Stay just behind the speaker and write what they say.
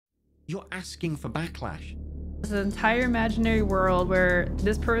you're asking for backlash. This entire imaginary world where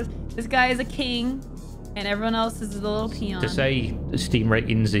this guy is a king and everyone else is a little peon. To say Steam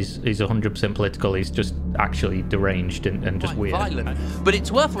ratings is 100% political is just actually deranged and just weird. Violent. But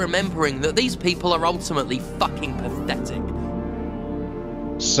it's worth remembering that these people are ultimately fucking pathetic.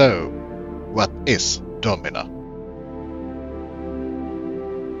 So, what is Domina?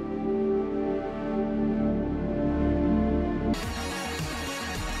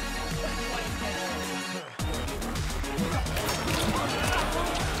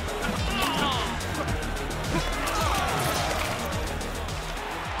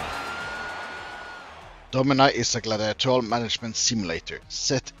 Domina is a gladiatorial management simulator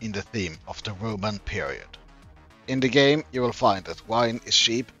set in the theme of the Roman period. In the game you will find that wine is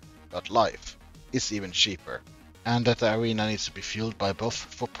cheap, but life is even cheaper, and that the arena needs to be fueled by both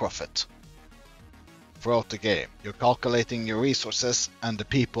for profit. Throughout the game you're calculating your resources and the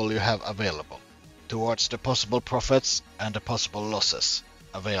people you have available, towards the possible profits and the possible losses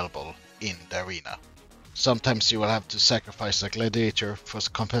available in the arena. Sometimes you will have to sacrifice a gladiator for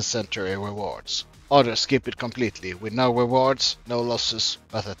compensatory rewards. Others skip it completely with no rewards, no losses,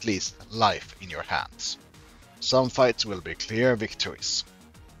 but at least life in your hands. Some fights will be clear victories.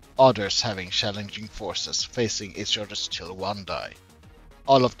 Others having challenging forces facing each other till one die.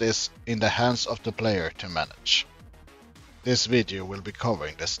 All of this in the hands of the player to manage. This video will be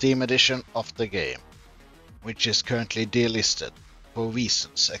covering the Steam edition of the game, which is currently delisted for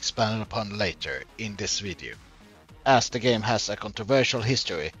reasons expanded upon later in this video, as the game has a controversial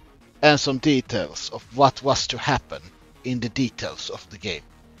history and some details of what was to happen in the details of the game.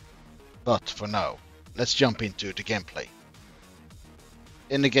 But for now, let's jump into the gameplay.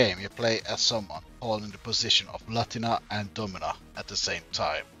 In the game you play as someone holding the position of Latina and Domina at the same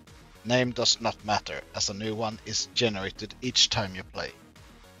time. Name does not matter, as a new one is generated each time you play.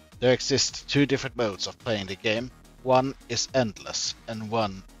 There exist two different modes of playing the game. One is endless and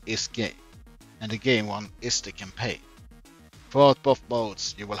one is game, and the game one is the campaign. Throughout both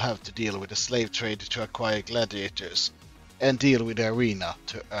modes you will have to deal with the slave trade to acquire gladiators and deal with the arena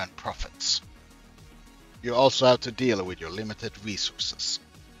to earn profits. You also have to deal with your limited resources.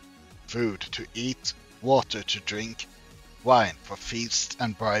 Food to eat, water to drink, wine for feast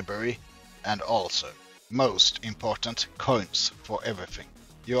and bribery, and also, most important, coins for everything.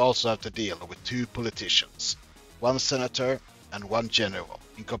 You also have to deal with two politicians, one senator and one general,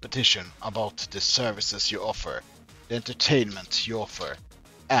 in competition about the services you offer, the entertainment you offer,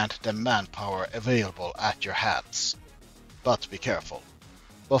 and the manpower available at your hands. But be careful,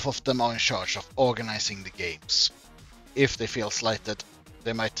 both of them are in charge of organizing the games. If they feel slighted,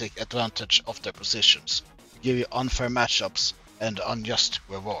 they might take advantage of their positions, give you unfair matchups and unjust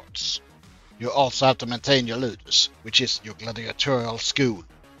rewards. You also have to maintain your ludus, which is your gladiatorial school.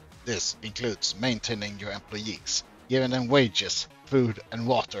 This includes maintaining your employees, giving them wages, food and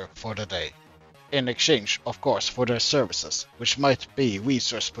water for the day. In exchange, of course, for their services, which might be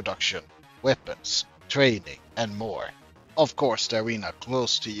resource production, weapons, training and more. Of course, the arena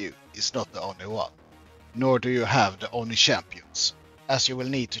close to you is not the only one, nor do you have the only champions, as you will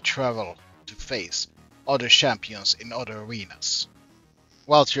need to travel to face other champions in other arenas.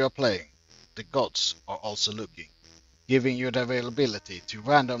 Whilst you are playing, the gods are also looking, giving you the availability to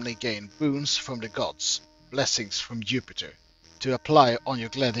randomly gain boons from the gods, blessings from Jupiter, to apply on your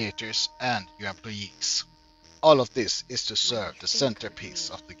gladiators and your employees. All of this is to serve the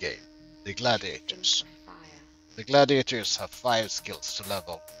centerpiece of the game, the gladiators. The gladiators have 5 skills to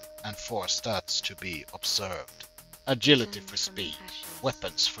level and 4 stats to be observed. Agility for speed,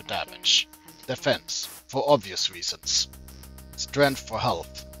 weapons for damage, defense for obvious reasons, strength for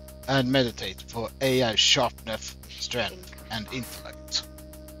health, and meditate for AI sharpness, strength and intellect.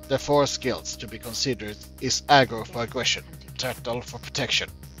 The 4 skills to be considered is aggro for aggression, turtle for protection,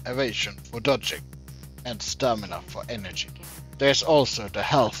 evasion for dodging, and stamina for energy. There's also the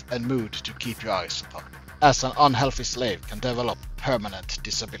health and mood to keep your eyes upon, as an unhealthy slave can develop permanent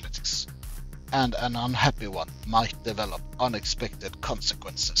disabilities, and an unhappy one might develop unexpected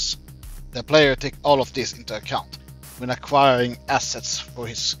consequences. The player takes all of this into account when acquiring assets for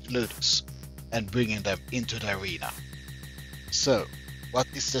his ludus and bringing them into the arena. So, what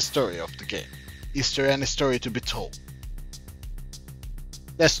is the story of the game? Is there any story to be told?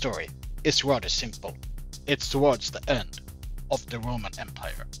 The story is rather simple. It's towards the end of the Roman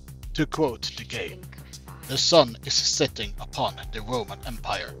Empire. To quote the game, the sun is setting upon the Roman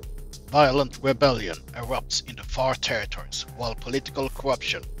Empire. Violent rebellion erupts in the far territories while political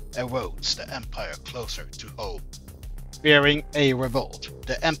corruption erodes the empire closer to home. Fearing a revolt,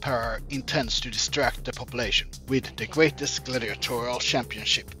 the emperor intends to distract the population with the greatest gladiatorial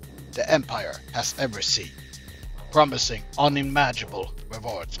championship the Empire has ever seen, promising unimaginable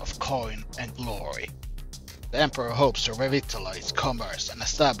rewards of coin and glory. The Emperor hopes to revitalize commerce and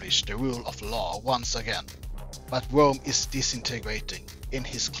establish the rule of law once again, but Rome is disintegrating in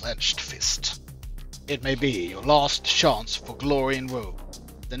his clenched fist. It may be your last chance for glory in Rome.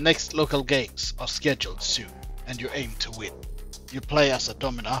 The next local games are scheduled soon, and you aim to win. You play as a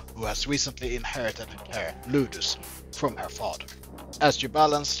Domina who has recently inherited her ludus from her father. As you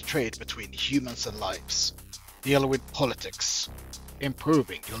balance trade between humans and lives, deal with politics,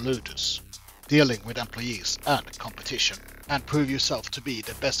 improving your ludus, dealing with employees and competition, and prove yourself to be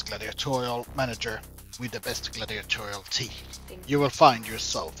the best gladiatorial manager with the best gladiatorial team. You will find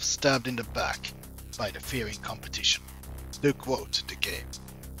yourself stabbed in the back by the fearing competition. To quote the game,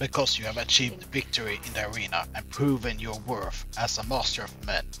 because you have achieved victory in the arena and proven your worth as a master of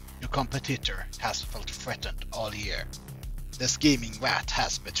men, your competitor has felt threatened all year. The scheming rat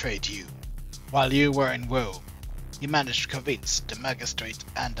has betrayed you. While you were in Rome, he managed to convince the magistrate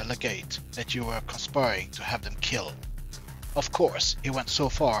and the legate that you were conspiring to have them killed. Of course, he went so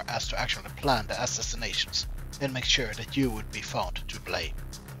far as to actually plan the assassinations and make sure that you would be found to blame.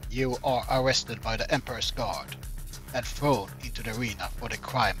 You are arrested by the Emperor's guard and thrown into the arena for the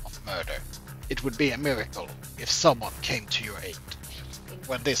crime of murder. It would be a miracle if someone came to your aid.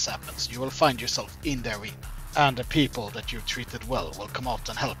 When this happens, you will find yourself in the arena, and the people that you treated well will come out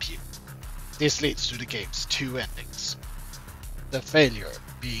and help you. This leads to the game's two endings. The failure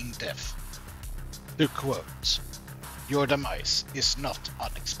being death. To quote, your demise is not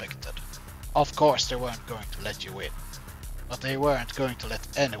unexpected. Of course they weren't going to let you win, but they weren't going to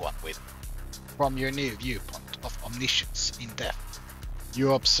let anyone win. From your new viewpoint of omniscience in death,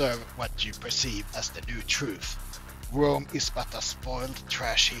 you observe what you perceive as the new truth. Rome is but a spoiled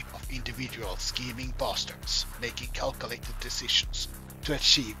trash heap of individual scheming bastards making calculated decisions to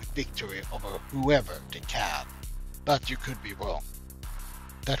achieve victory over whoever they can. But you could be wrong.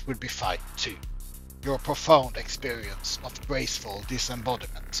 That would be fine too. Your profound experience of graceful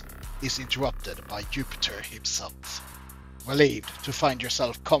disembodiment is interrupted by Jupiter himself. Relieved to find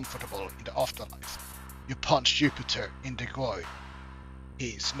yourself comfortable in the afterlife, you punch Jupiter in the groin. He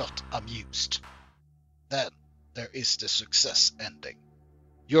is not amused. Then there is the success ending.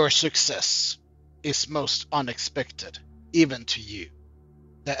 Your success is most unexpected, even to you.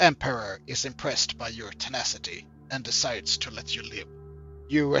 The Emperor is impressed by your tenacity and decides to let you live.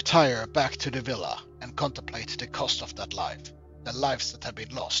 You retire back to the villa and contemplate the cost of that life, the lives that have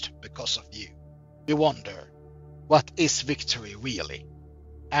been lost because of you. You wonder, what is victory really?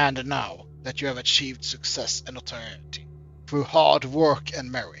 And now that you have achieved success and notoriety through hard work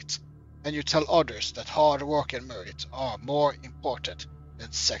and merit, and you tell others that hard work and merit are more important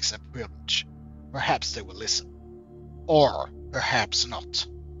than sex and privilege, perhaps they will listen. Or perhaps not.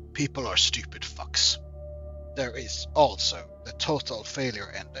 People are stupid fucks. There is also the total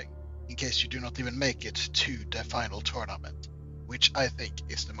failure ending, in case you do not even make it to the final tournament, which I think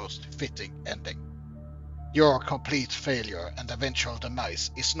is the most fitting ending. Your complete failure and eventual demise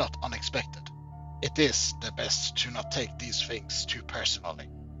is not unexpected. It is the best to not take these things too personally.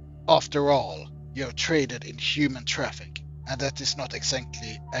 After all, you have traded in human traffic, and that is not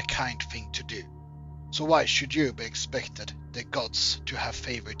exactly a kind thing to do. So why should you be expected the gods to have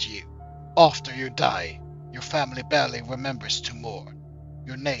favored you? After you die, your family barely remembers to mourn.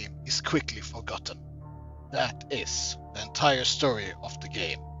 Your name is quickly forgotten. That is the entire story of the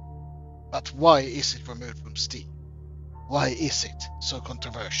game. But why is it removed from Steam? Why is it so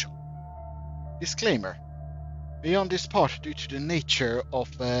controversial? Disclaimer. Beyond this part, due to the nature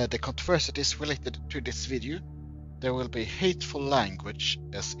of the controversies related to this video, there will be hateful language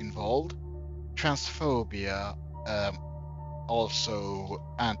as involved, transphobia, also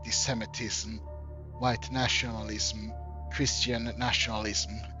anti-Semitism, white nationalism, Christian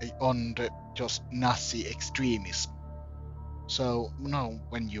nationalism, and just Nazi extremism. So now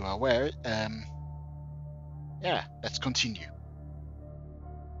when you are aware, yeah, let's continue.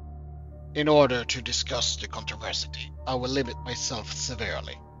 In order to discuss the controversy, I will limit myself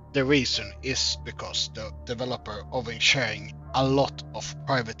severely. The reason is because the developer oversharing a lot of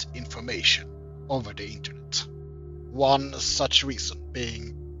private information over the internet. One such reason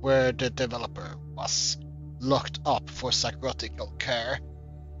being where the developer was locked up for psychiatric care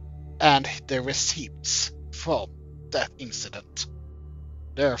and the receipts from that incident.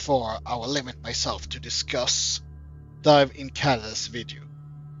 Therefore, I will limit myself to discuss, dive in Canada's video,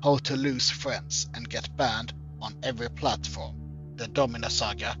 how to lose friends and get banned on every platform, the Domina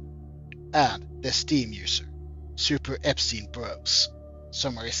saga, and the Steam user, Super Epstein Bros,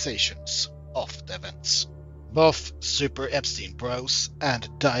 summarizations of the events. Both Super Epstein Bros and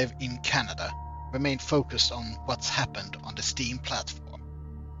Dive in Canada remain focused on what's happened on the Steam platform.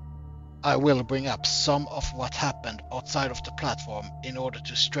 I will bring up some of what happened outside of the platform in order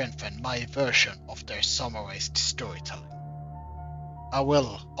to strengthen my version of their summarized storytelling. I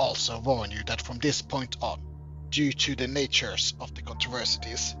will also warn you that from this point on, due to the natures of the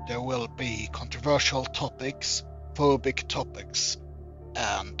controversies, there will be controversial topics, phobic topics,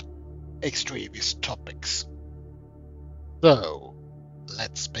 and extremist topics. So,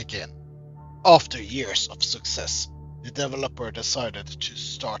 let's begin. After years of success, the developer decided to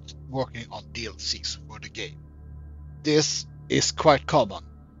start working on DLCs for the game. This is quite common,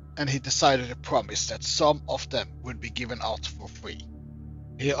 and he decided to promise that some of them would be given out for free.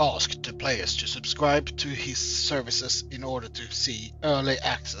 He asked the players to subscribe to his services in order to see early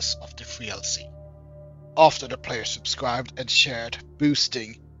access of the free DLC. After the players subscribed and shared,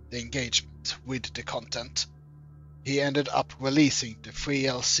 boosting the engagement with the content, he ended up releasing the free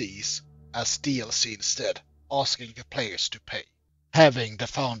DLCs as DLC instead, asking the players to pay, having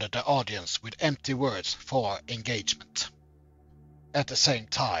founded the audience with empty words for engagement. At the same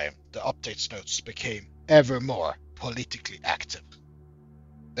time, the updates notes became ever more politically active.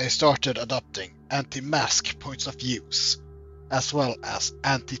 They started adopting anti-mask points of views, as well as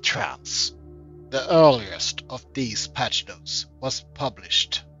anti-trans. The earliest of these patch notes was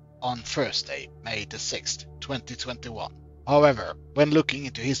published on Thursday, May the 6th, 2021. However, when looking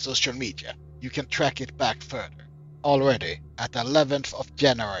into his social media, you can track it back further. Already, at the 11th of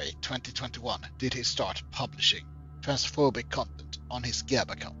January 2021 did he start publishing transphobic content on his Gab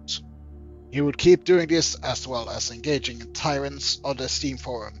account. He would keep doing this as well as engaging in tyrants on the Steam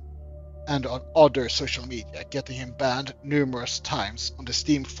forum and on other social media, getting him banned numerous times on the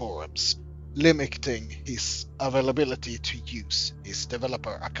Steam forums, limiting his availability to use his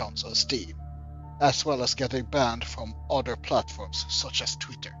developer accounts on Steam, as well as getting banned from other platforms such as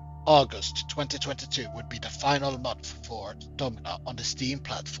Twitter. August 2022 would be the final month for Domina on the Steam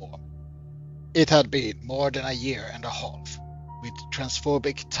platform. It had been more than a year and a half with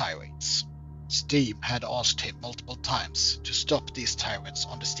transphobic tirades. Steam had asked him multiple times to stop these tirades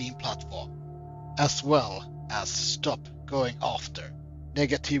on the Steam platform, as well as stop going after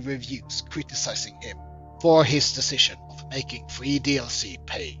negative reviews criticizing him for his decision of making free DLC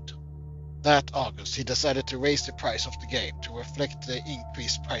paid. That August, he decided to raise the price of the game to reflect the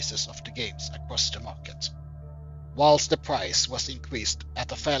increased prices of the games across the market. Whilst the price was increased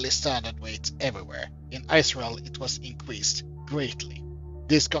at a fairly standard rate everywhere, in Israel it was increased greatly.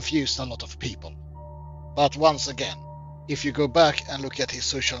 This confused a lot of people. But once again, if you go back and look at his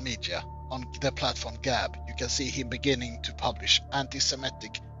social media on the platform Gab, you can see him beginning to publish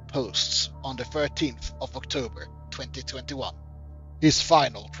anti-Semitic posts on the 13th of October 2021. His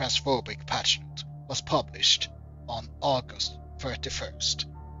final transphobic patch note was published on August 31st.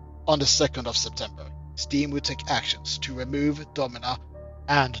 On the 2nd of September, Steam would take actions to remove Domina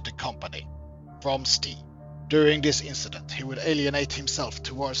and the company from Steam. During this incident, he would alienate himself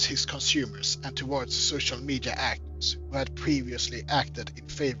towards his consumers and towards social media actors who had previously acted in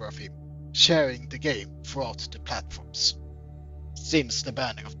favor of him, sharing the game throughout the platforms. Since the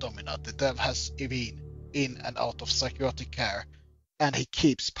banning of Domina, the dev has been in and out of psychiatric care, and he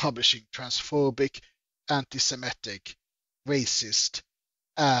keeps publishing transphobic, anti-Semitic, racist,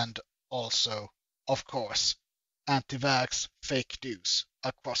 and also, of course, anti-vax fake news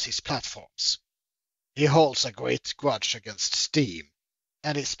across his platforms. He holds a great grudge against Steam,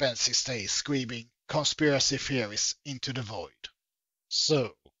 and he spends his days screaming conspiracy theories into the void.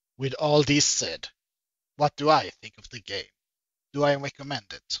 So, with all this said, what do I think of the game? Do I recommend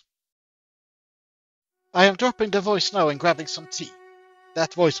it? I am dropping the voice now and grabbing some tea.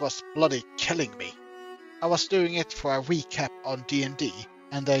 That voice was bloody killing me. I was doing it for a recap on D&D,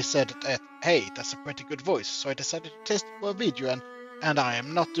 and they said that, hey, that's a pretty good voice, so I decided to test it for a video, and I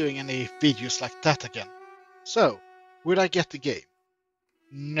am not doing any videos like that again. So, would I get the game?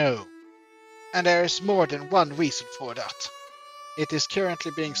 No. And there is more than one reason for that. It is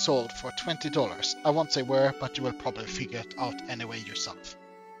currently being sold for $20. I won't say where, but you will probably figure it out anyway yourself.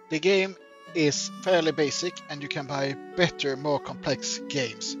 The game is fairly basic, and you can buy better, more complex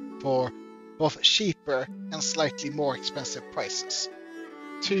games for both cheaper and slightly more expensive prices.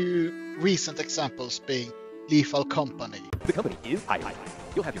 Two recent examples being Lethal Company. The company is Hi-Hi.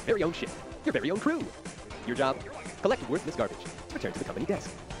 You'll have your very own ship, your very own crew. Your job? Collect worthless garbage. Return to the company desk.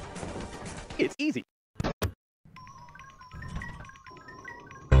 It's easy.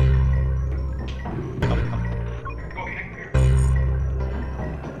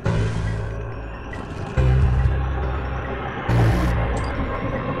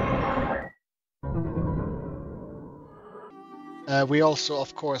 We also,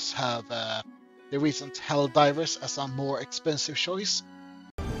 of course, have the recent Hell Divers as a more expensive choice.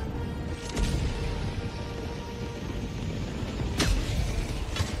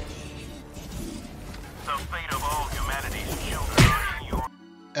 The fate of all humanity's children are in your...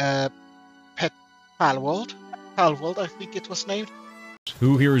 Pet Palworld. Palworld, I think it was named.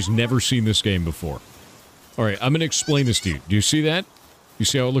 Who here has never seen this game before? Alright, I'm gonna explain this to you. Do you see that? You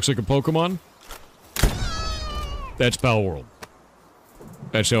see how it looks like a Pokemon? That's Palworld.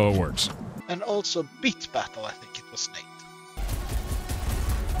 That's how it works. And also Bit Battle, I think it was named.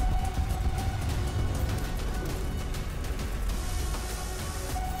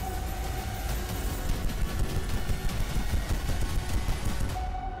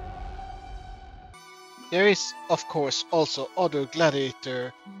 There is, of course, also other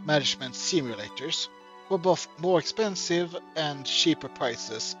gladiator management simulators, for both more expensive and cheaper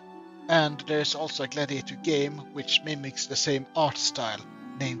prices, and there's also a gladiator game which mimics the same art style,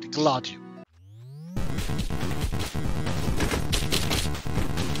 named Gladium.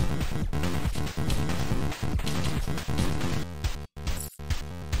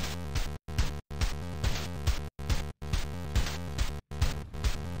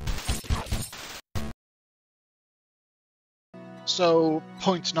 So,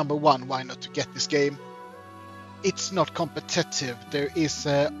 point number one, why not to get this game? It's not competitive. There is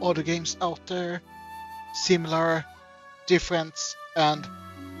other games out there, similar, different, and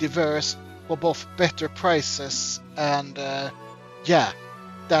diverse, for both better prices, and yeah,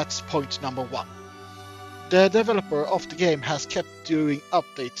 that's point number one. The developer of the game has kept doing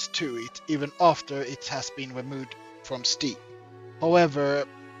updates to it, even after it has been removed from Steam. However,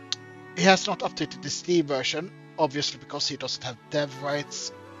 he has not updated the Steam version, obviously because he doesn't have dev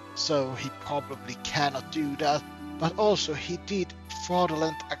rights, so he probably cannot do that, but also he did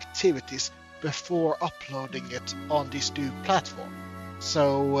fraudulent activities before uploading it on this new platform.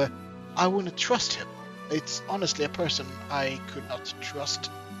 So I wouldn't trust him. It's honestly a person I could not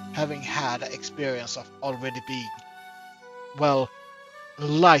trust, having had experience of already being, well,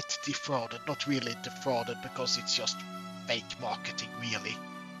 light defrauded, not really defrauded because it's just fake marketing really.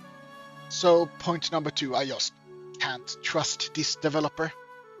 So point number two, I just can't trust this developer.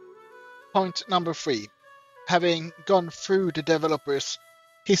 Point number three, having gone through the developer's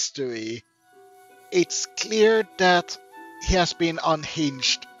history, it's clear that he has been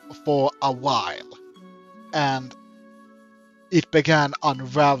unhinged for a while, and it began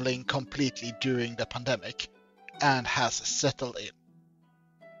unraveling completely during the pandemic and has settled in.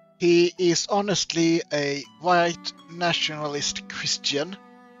 He is honestly a white nationalist Christian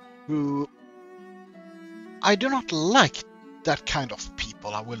who I do not like that kind of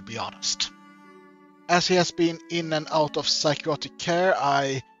people, I will be honest. As he has been in and out of psychiatric care,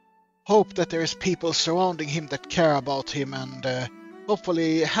 I hope that there is people surrounding him that care about him and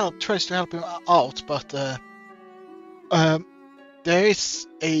hopefully tries to help him out, but there is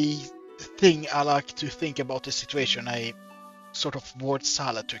a thing I like to think about the situation, a sort of word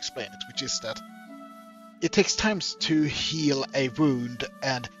salad to explain it, which is that it takes time to heal a wound,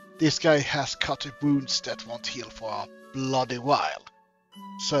 and this guy has cut wounds that won't heal for a bloody while.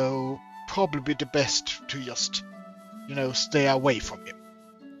 So probably the best to just, stay away from him.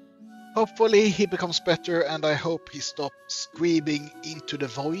 Hopefully he becomes better, and I hope he stops screaming into the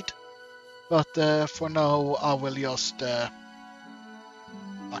void. But for now, I will just fucking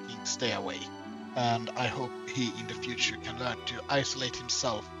stay away. And I hope he in the future can learn to isolate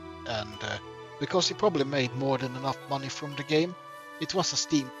himself, and because he probably made more than enough money from the game, it was a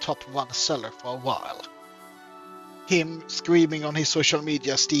Steam top 1 seller for a while. Him screaming on his social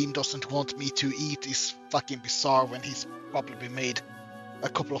media, Steam doesn't want me to eat, is fucking bizarre when he's probably made a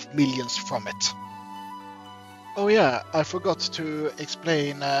couple of millions from it. Oh yeah, I forgot to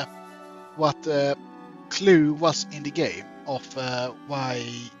explain what the clue was in the game of the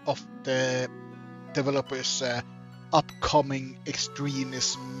developers' upcoming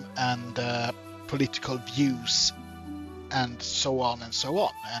extremism and political views and so on and so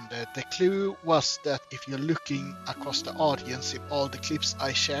on. And the clue was that if you're looking across the audience in all the clips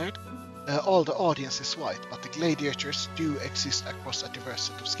I shared, all the audience is white, but the gladiators do exist across a diverse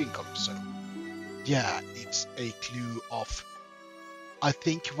set of skin colors. So yeah, it's a clue of, I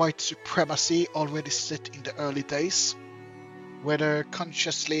think, white supremacy already set in the early days. Whether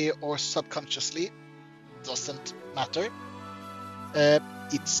consciously or subconsciously, doesn't matter.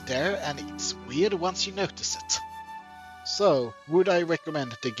 It's there and it's weird once you notice it. So, would I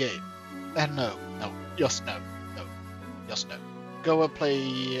recommend the game? No, just no. Go and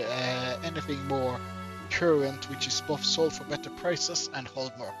play anything more current, which is both sold for better prices and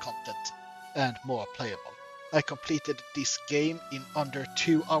hold more content and more playable. I completed this game in under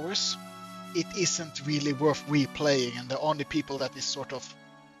 2 hours. It isn't really worth replaying, and the only people that is sort of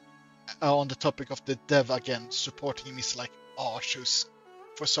on the topic of the dev again supporting him is like Arch, who's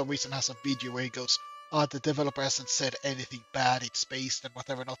for some reason has a video where he goes, the developer hasn't said anything bad, it's based and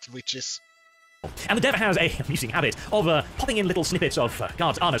whatever not, which is... And the dev has a amusing habit of popping in little snippets of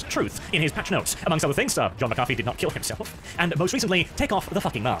God's honest truth in his patch notes. Amongst other things, John McAfee did not kill himself, and most recently, take off the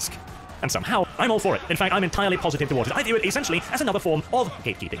fucking mask. And somehow, I'm all for it. In fact, I'm entirely positive towards it. I view it essentially as another form of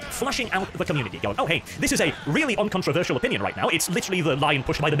gatekeeping, flushing out the community, going, oh hey, this is a really uncontroversial opinion right now. It's literally the line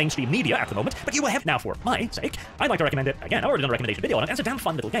pushed by the mainstream media at the moment, but you have now for my sake. I'd like to recommend it again. I already done a recommendation video on it. It's a damn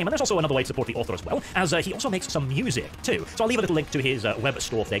fun little game, and there's also another way to support the author as well, as he also makes some music too. So I'll leave a little link to his web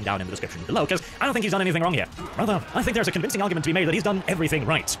store thing down in the description below, because I don't think he's done anything wrong here. Rather, I think there's a convincing argument to be made that he's done everything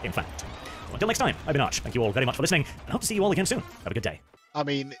right, in fact. So until next time, I've been Arch. Thank you all very much for listening, and I hope to see you all again soon. Have a good day. I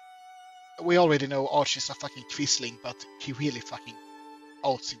mean, we already know Arch is a fucking quisling, but he really fucking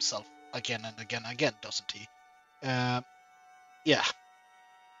outs himself again and again and again, doesn't he? Yeah.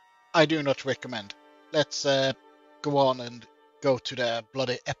 I do not recommend. Let's go on and go to the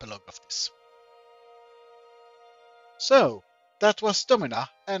bloody epilogue of this. So, that was Domina,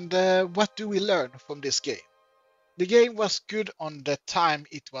 and what do we learn from this game? The game was good on the time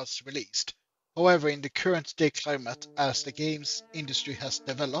it was released. However, in the current day climate, as the games industry has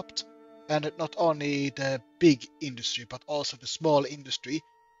developed, and not only the big industry but also the small industry,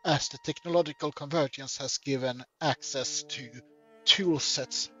 as the technological convergence has given access to tool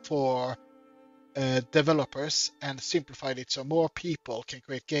sets for developers and simplified it so more people can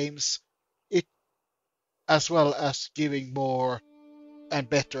create games, it as well as giving more and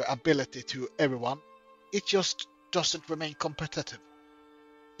better ability to everyone, it just doesn't remain competitive.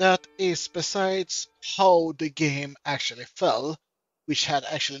 That is besides how the game actually fell, which had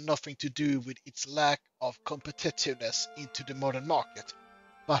actually nothing to do with its lack of competitiveness into the modern market,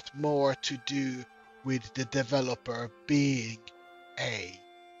 but more to do with the developer being a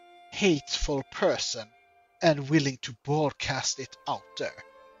hateful person and willing to broadcast it out there,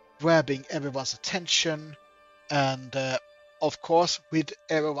 grabbing everyone's attention, and of course, with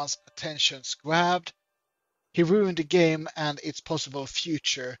everyone's attentions grabbed, he ruined the game and its possible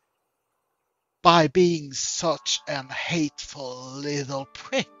future by being such an hateful little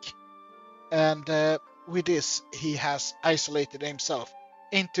prick. And with this, he has isolated himself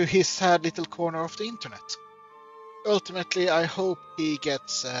into his sad little corner of the internet. Ultimately, I hope he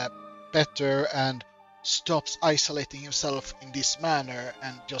gets better and stops isolating himself in this manner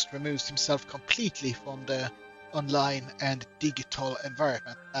and just removes himself completely from the online and digital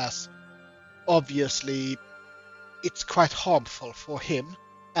environment, as obviously it's quite harmful for him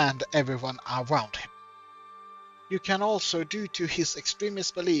and everyone around him. You can also, due to his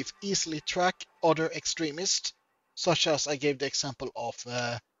extremist belief, easily track other extremists, such as I gave the example of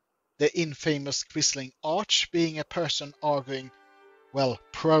the infamous quisling Arch being a person arguing, well,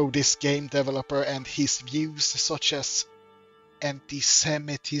 pro this game developer and his views such as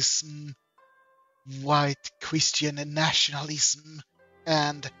anti-Semitism, white Christian nationalism,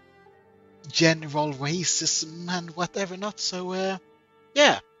 and general racism and whatever not. So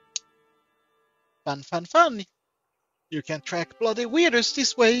yeah, fun. You can track bloody weirdos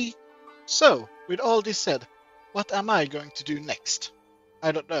this way. So, with all this said, what am I going to do next?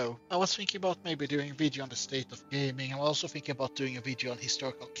 I don't know. I was thinking about maybe doing a video on the state of gaming. I'm also thinking about doing a video on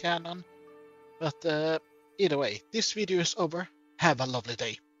historical canon. But either way, this video is over. Have a lovely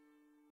day.